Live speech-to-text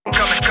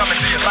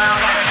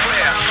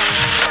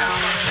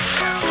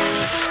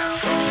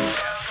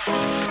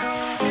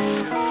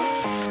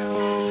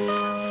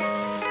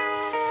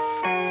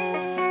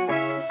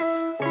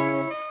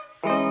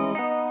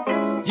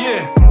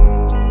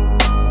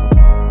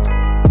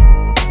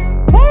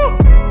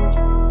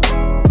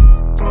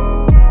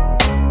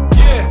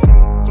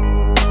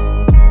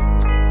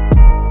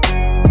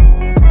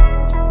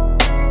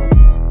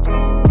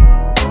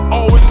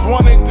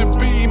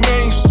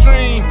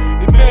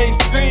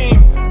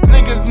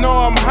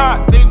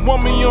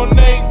me on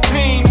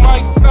 18,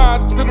 Mike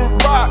signed to the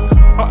Rock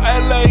or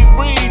LA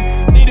Reid.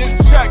 Need a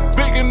check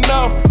big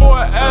enough for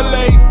a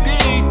LAD.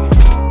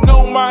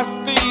 Know my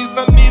steez,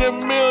 I need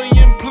 $1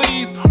 million,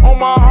 please. All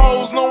my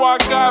hoes know I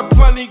got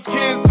plenty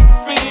kids to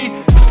feed.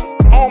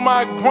 On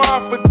my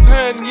grind for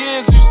 10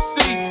 years, you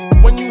see.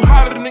 When you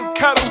hotter than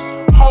kettles,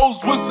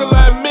 hoes whistle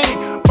at me.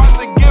 About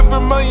to give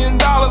 $1 million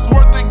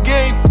worth of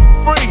game for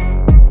free.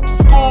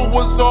 School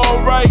was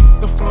alright,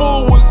 the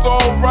food was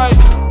alright.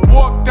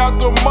 Walked out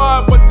the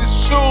mud, but the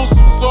shoes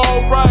was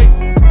alright.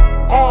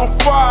 On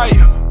fire,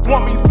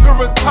 want me to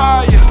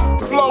retire.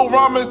 Flow,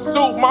 ramen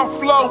soup, my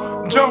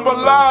flow,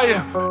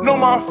 jambalaya. Know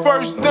my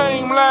first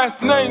name,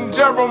 last name,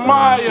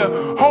 Jeremiah.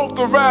 Hope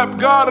the rap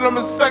god and I'm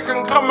a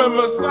second coming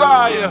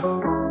Messiah.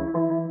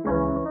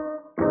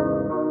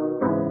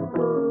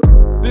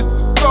 This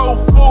is soul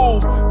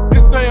food,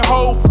 this ain't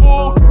whole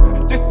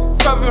food. This is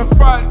Southern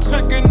fried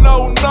chicken,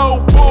 no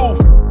boo.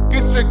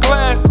 Get your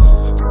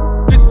glasses,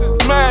 this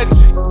is magic.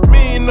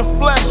 Me in the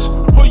flesh,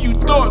 who you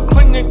thought,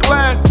 clean your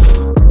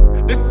glasses.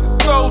 This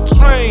is Soul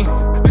Train,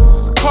 this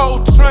is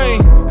Cold Train.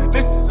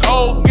 This is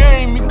old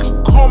game, you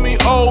could call me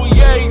oh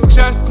yay.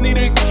 Just need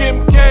a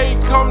Kim K,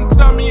 come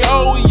tell me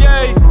oh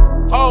yay.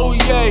 Oh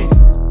yay,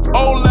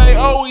 ole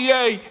oh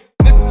yay.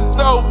 This is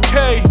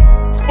okay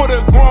for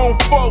the grown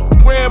folk.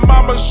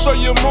 Grandmama show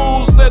you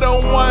moves, they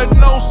don't want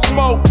no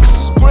smoke.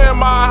 This is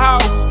grandma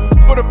house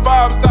for the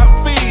vibes I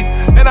feed.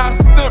 And I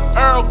sip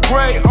Earl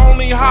Grey,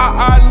 only hot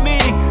I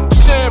need.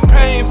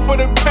 Champagne for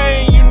the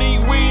pain, you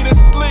need weed to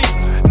sleep.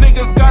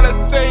 Niggas gotta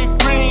save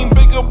green,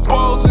 bigger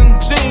balls and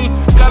jean.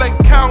 Gotta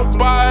count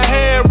by a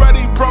hand,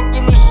 ready broke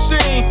the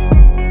machine.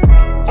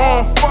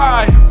 On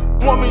fire,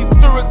 want me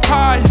to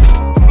retire.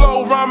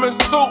 Flow, ramen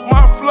soup,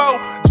 my flow,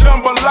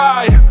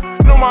 jambalaya.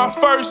 Know my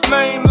first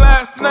name,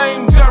 last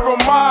name,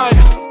 Jeremiah.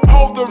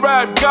 Hold the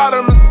rap, got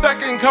him a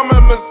second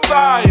coming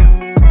Messiah.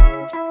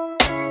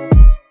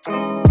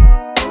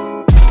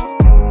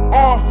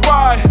 On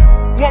fire,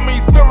 want me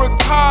to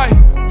retire.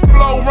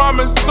 Flow,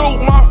 ramen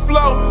soup, my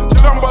flow,